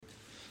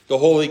The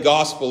Holy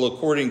Gospel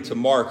according to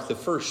Mark, the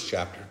first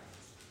chapter.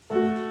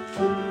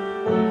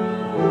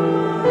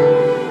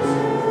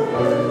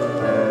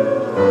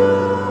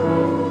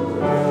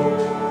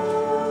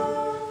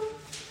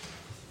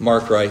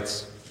 Mark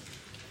writes,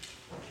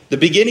 "The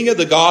beginning of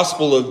the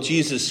gospel of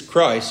Jesus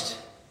Christ,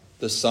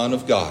 the Son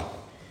of God.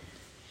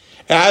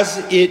 As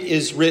it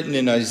is written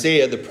in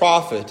Isaiah the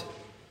prophet,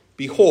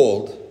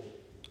 'Behold,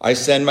 I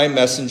send my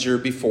messenger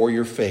before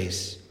your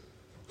face,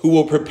 who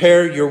will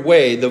prepare your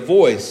way, the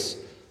voice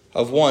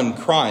of one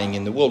crying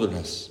in the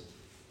wilderness.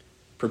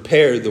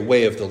 Prepare the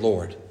way of the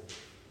Lord,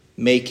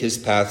 make his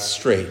path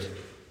straight.'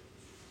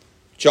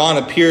 John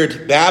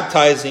appeared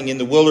baptizing in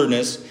the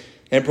wilderness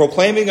and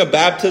proclaiming a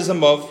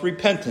baptism of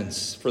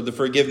repentance for the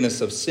forgiveness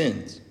of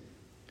sins.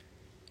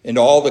 And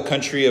all the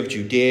country of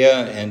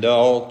Judea and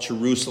all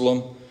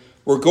Jerusalem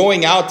were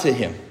going out to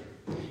him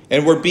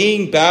and were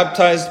being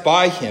baptized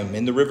by him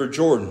in the river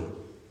Jordan,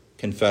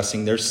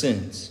 confessing their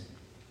sins.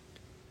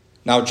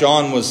 Now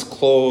John was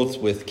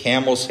clothed with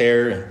camel's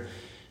hair and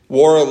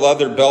wore a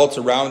leather belt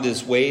around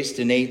his waist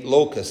and ate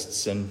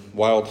locusts and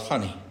wild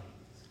honey.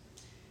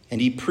 And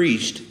he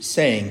preached,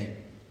 saying,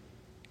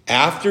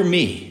 'After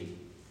me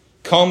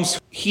comes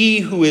he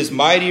who is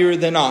mightier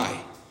than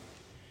I,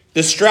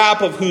 the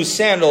strap of whose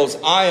sandals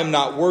I am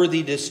not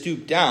worthy to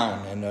stoop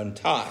down and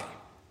untie.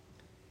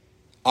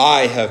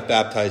 I have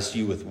baptized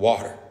you with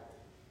water,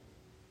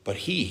 but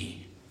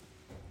he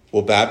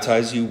will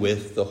baptize you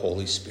with the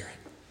Holy Spirit.'"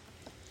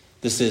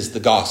 This is the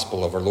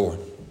gospel of our Lord.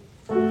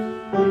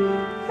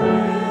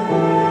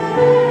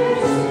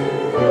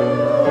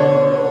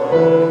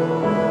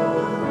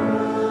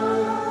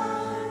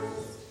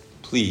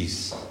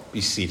 Please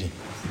be seated.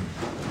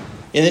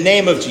 In the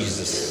name of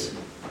Jesus,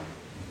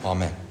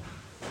 amen.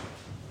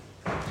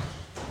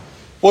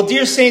 Well,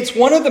 dear saints,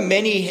 one of the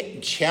many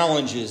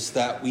challenges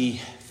that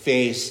we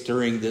face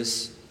during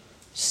this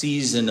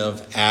season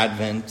of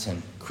Advent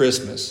and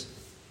Christmas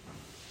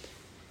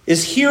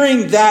is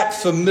hearing that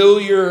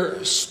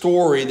familiar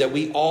story that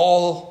we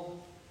all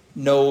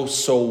know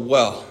so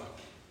well.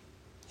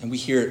 And we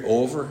hear it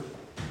over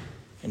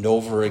and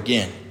over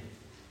again.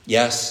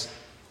 Yes,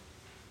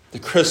 the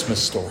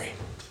Christmas story.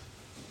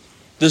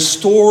 The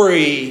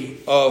story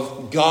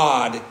of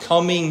God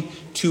coming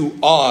to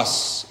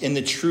us in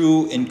the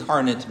true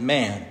incarnate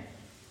man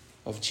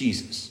of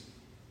Jesus.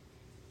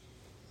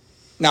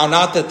 Now,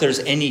 not that there's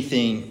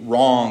anything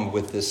wrong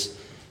with this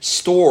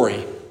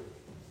story,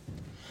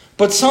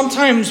 but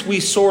sometimes we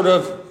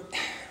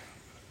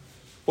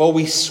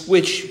we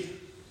switch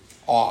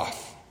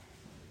off.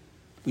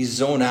 We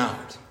zone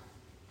out.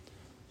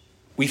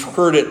 We've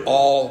heard it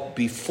all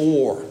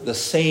before, the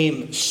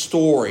same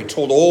story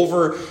told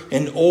over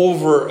and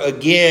over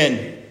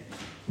again.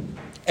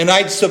 And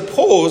I'd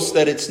suppose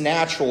that it's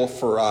natural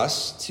for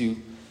us to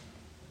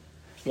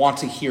want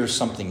to hear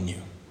something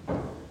new.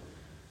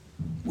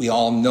 We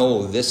all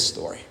know this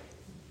story.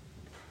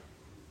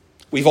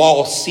 We've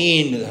all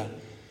seen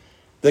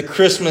the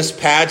Christmas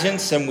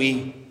pageants, and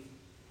we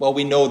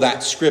know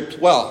that script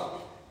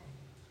well.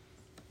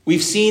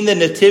 We've seen the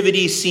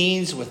nativity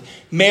scenes with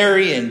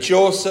Mary and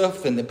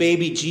Joseph and the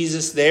baby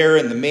Jesus there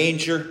in the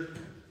manger,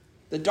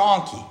 the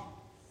donkey,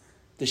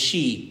 the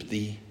sheep,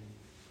 the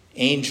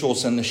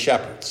angels and the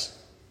shepherds.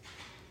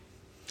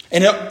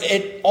 And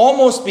it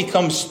almost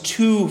becomes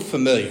too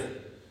familiar.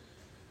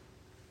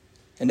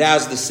 And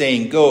as the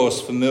saying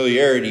goes,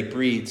 familiarity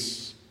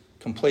breeds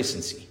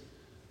complacency.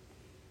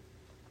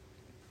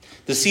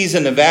 The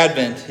season of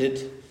Advent,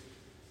 it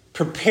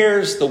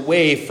prepares the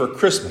way for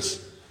Christmas.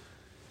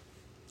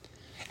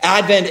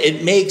 Advent,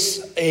 it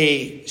makes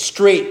a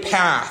straight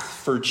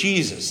path for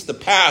Jesus. The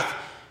path,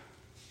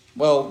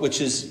 which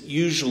is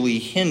usually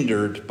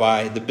hindered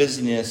by the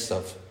busyness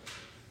of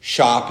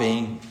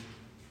shopping,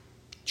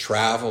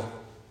 travel,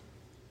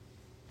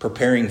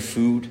 preparing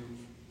food.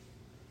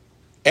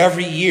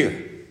 Every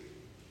year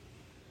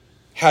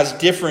has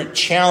different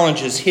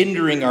challenges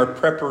hindering our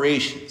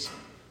preparations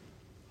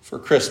for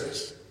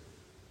Christmas.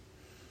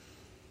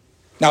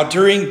 Now,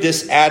 during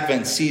this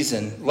Advent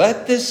season,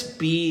 let this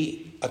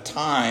be a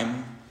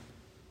time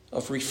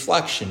of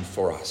reflection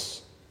for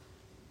us.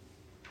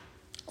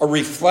 A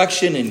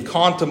reflection and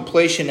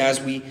contemplation as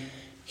we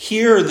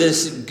hear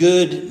this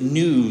good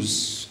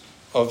news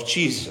of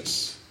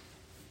Jesus.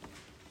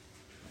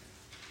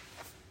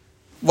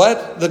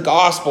 Let the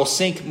gospel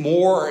sink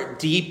more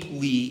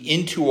deeply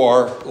into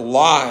our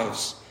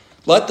lives.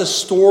 Let the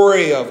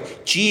story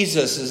of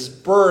Jesus'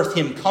 birth,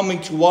 him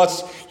coming to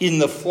us in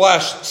the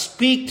flesh,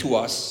 speak to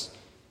us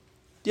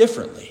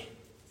differently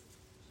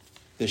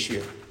this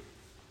year.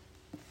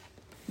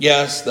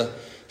 Yes, the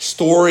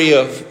story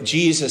of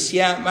Jesus,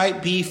 it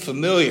might be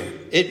familiar.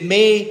 It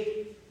may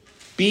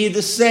be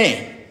the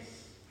same.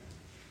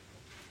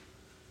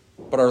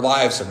 But our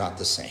lives are not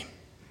the same.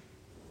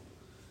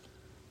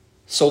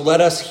 So let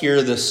us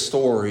hear this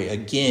story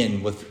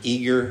again with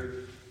eager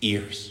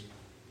ears.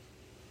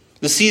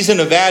 The season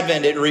of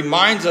Advent, it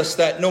reminds us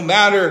that no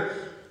matter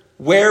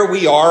where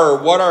we are or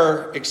what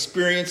our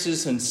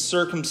experiences and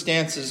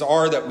circumstances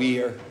are that we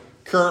are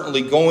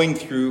currently going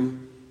through,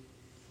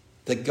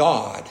 that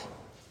God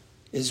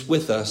is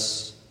with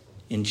us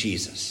in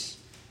Jesus,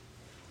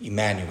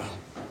 Emmanuel.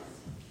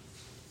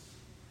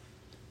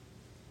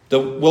 The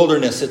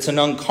wilderness, it's an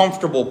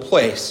uncomfortable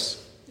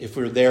place if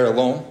we're there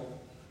alone.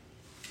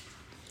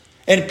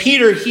 And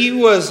Peter, he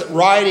was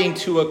writing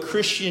to a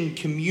Christian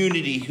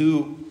community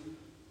who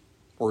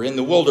were in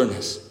the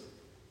wilderness.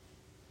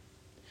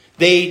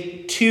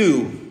 They,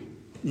 too,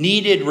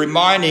 needed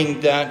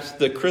reminding that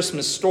the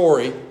Christmas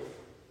story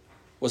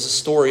was a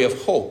story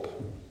of hope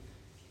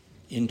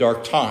in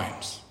dark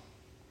times.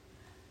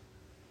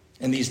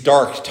 And these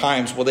dark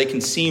times, well, they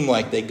can seem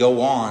like they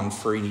go on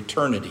for an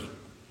eternity.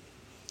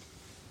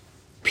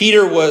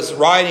 Peter was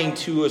writing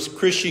to a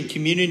Christian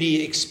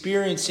community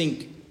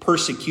experiencing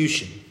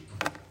persecution.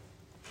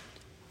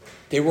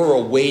 They were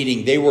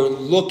awaiting, they were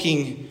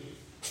looking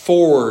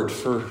forward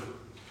for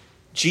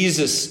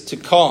Jesus to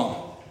come.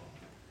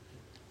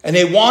 And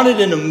they wanted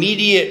an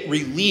immediate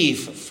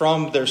relief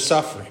from their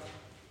suffering.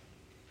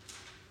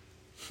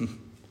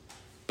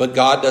 But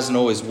God doesn't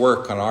always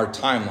work on our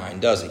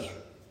timeline, does he?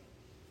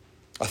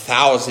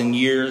 1,000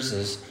 years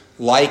is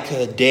like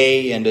a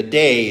day, and a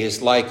day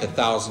is like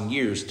 1,000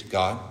 years to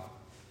God.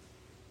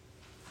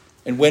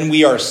 And when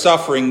we are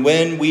suffering,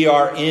 when we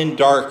are in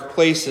dark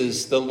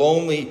places, the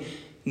lonely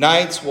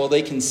nights, well,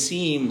 they can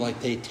seem like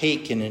they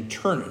take an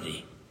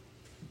eternity.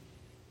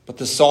 But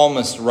the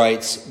psalmist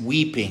writes,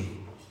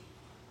 weeping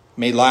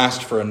may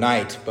last for a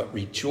night, but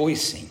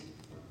rejoicing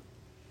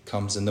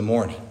comes in the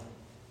morning.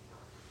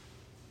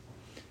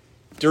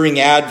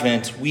 During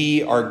Advent,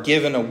 we are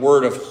given a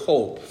word of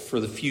hope for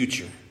the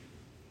future,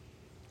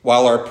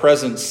 while our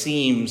present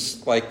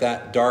seems like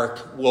that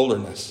dark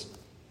wilderness.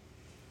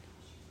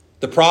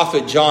 The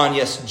prophet John,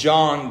 yes,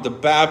 John the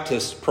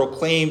Baptist,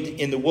 proclaimed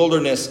in the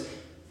wilderness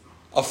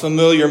a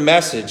familiar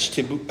message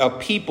to a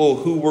people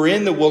who were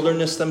in the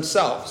wilderness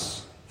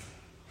themselves.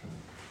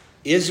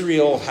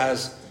 Israel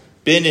has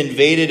been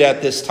invaded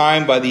at this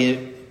time by the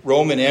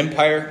Roman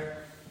Empire,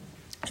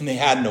 and they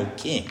had no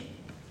king.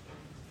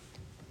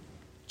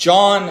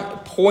 John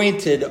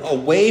pointed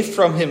away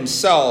from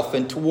himself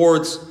and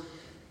towards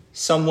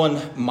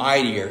someone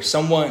mightier,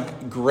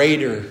 someone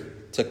greater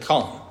to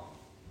come.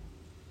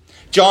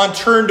 John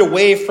turned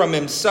away from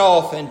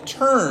himself and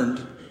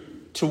turned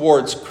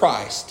towards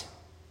Christ.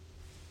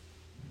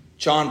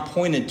 John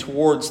pointed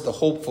towards the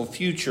hopeful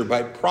future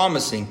by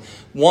promising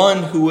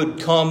one who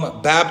would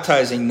come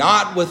baptizing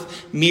not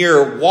with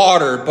mere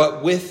water,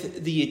 but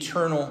with the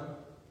eternal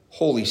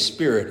Holy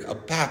Spirit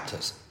of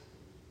baptism,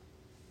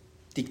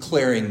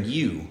 declaring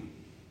you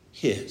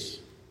his.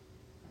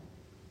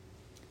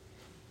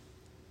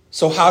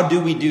 So how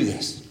do we do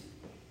this?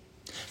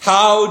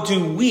 How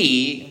do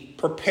we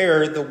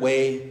prepare the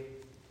way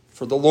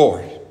for the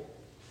Lord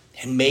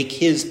and make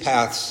his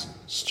paths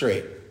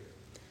straight?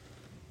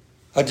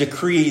 A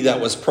decree that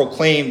was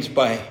proclaimed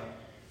by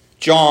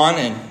John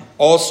and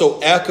also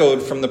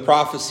echoed from the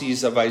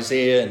prophecies of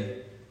Isaiah and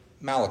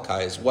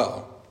Malachi as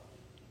well.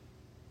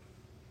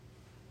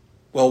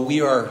 Well,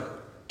 we are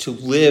to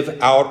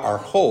live out our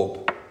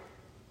hope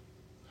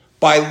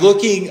by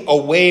looking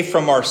away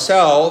from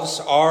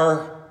ourselves,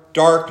 our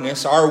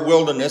darkness, our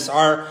wilderness,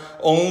 our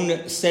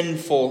own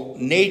sinful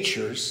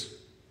natures,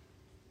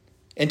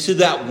 and to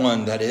that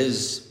one that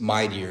is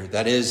mightier,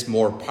 that is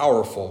more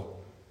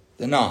powerful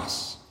than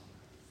us.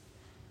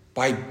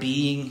 By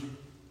being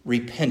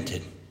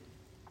repentant,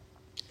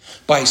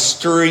 by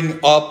stirring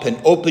up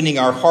and opening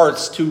our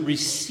hearts to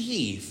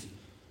receive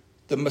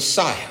the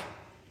Messiah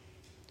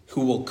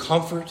who will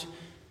comfort,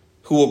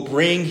 who will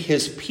bring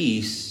his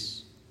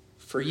peace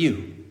for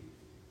you.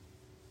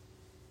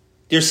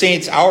 Dear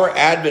saints, our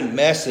Advent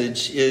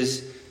message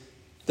is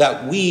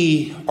that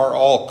we are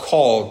all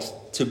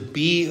called to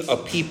be a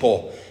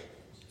people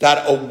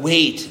that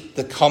await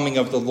the coming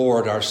of the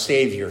Lord, our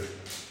Savior,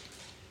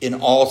 in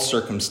all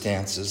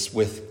circumstances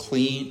with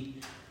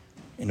clean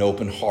and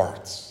open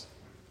hearts.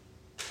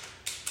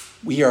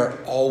 We are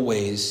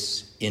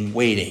always in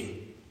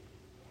waiting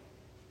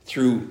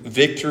through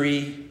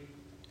victory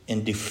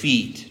and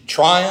defeat,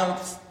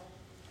 triumph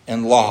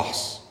and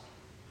loss.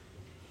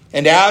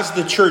 And as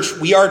the church,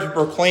 we are to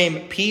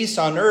proclaim peace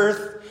on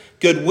earth,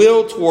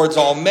 goodwill towards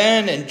all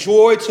men, and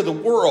joy to the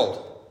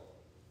world.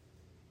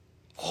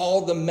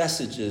 All the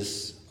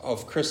messages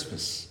of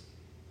Christmas.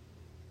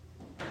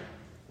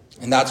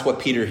 And that's what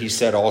Peter, he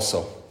said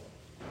also.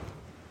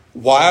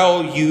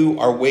 While you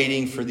are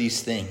waiting for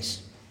these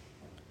things,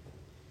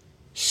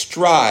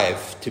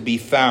 strive to be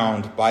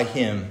found by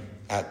him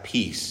at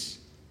peace,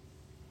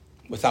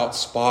 without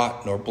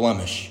spot nor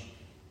blemish,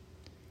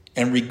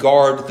 and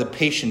regard the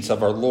patience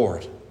of our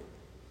Lord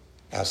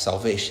as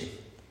salvation.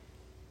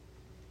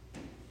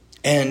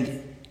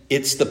 And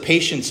it's the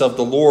patience of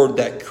the Lord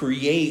that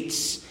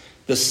creates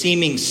the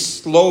seeming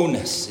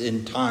slowness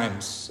in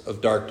times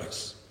of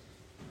darkness.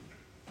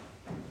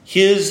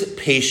 His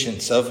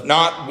patience of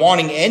not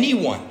wanting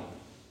anyone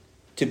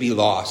to be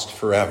lost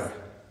forever.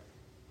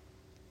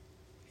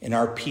 And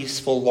our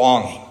peaceful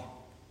longing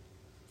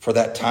for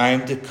that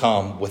time to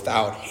come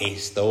without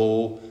haste,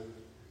 though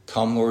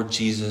Come, Lord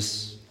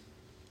Jesus.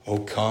 O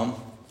come,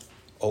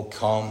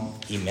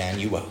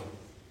 Emmanuel.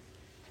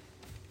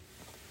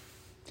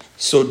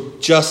 So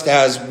just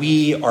as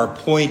we are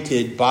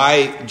pointed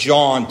by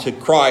John to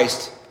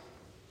Christ,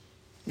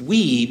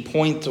 we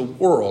point the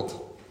world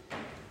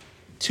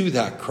to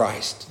that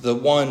Christ, the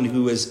one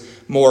who is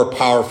more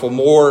powerful,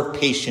 more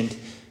patient,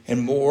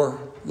 and more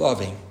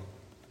loving.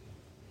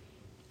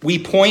 We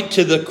point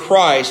to the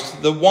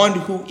Christ, the one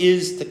who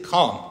is to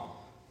come.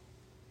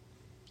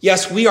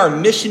 Yes, we are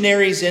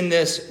missionaries in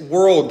this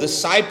world,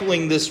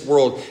 discipling this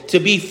world, to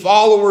be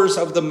followers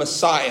of the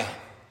Messiah,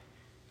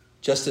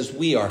 just as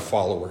we are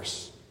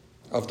followers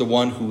of the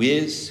one who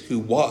is, who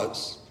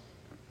was,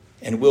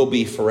 and will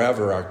be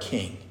forever our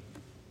King,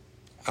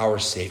 our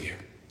Savior.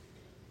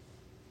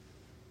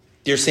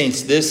 Dear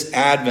saints, this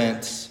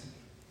Advent,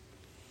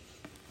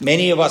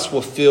 many of us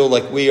will feel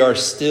like we are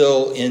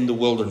still in the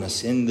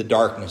wilderness, in the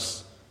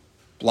darkness,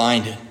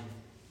 blinded.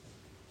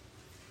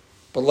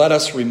 But let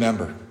us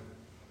remember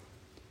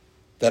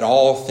that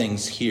all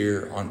things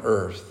here on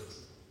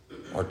earth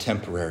are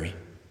temporary.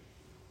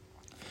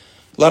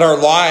 Let our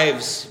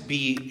lives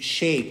be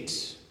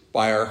shaped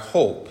by our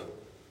hope,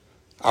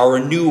 our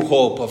new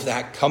hope of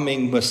that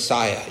coming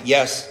Messiah.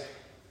 Yes,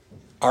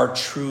 our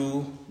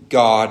true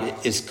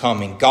God is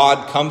coming.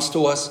 God comes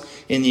to us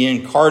in the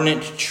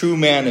incarnate true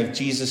man of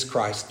Jesus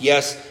Christ.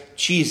 Yes,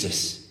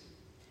 Jesus,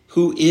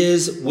 who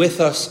is with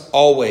us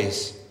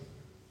always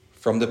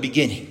from the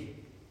beginning.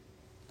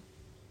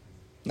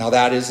 Now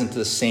that isn't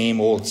the same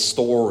old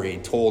story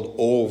told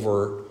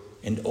over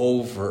and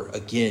over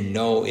again.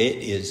 No, it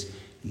is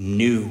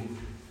new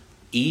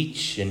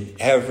each and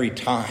every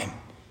time.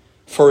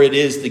 For it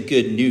is the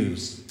good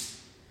news.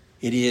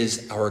 It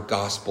is our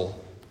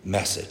gospel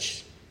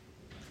message.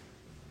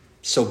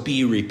 So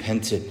be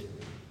repentant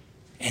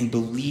and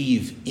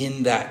believe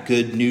in that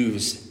good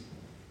news,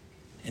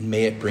 and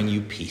may it bring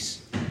you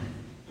peace.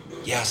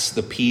 Yes,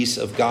 the peace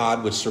of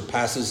God which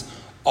surpasses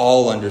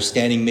all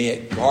understanding. May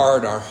it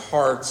guard our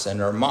hearts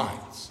and our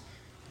minds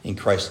in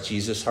Christ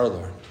Jesus our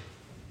Lord.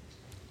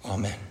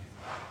 Amen.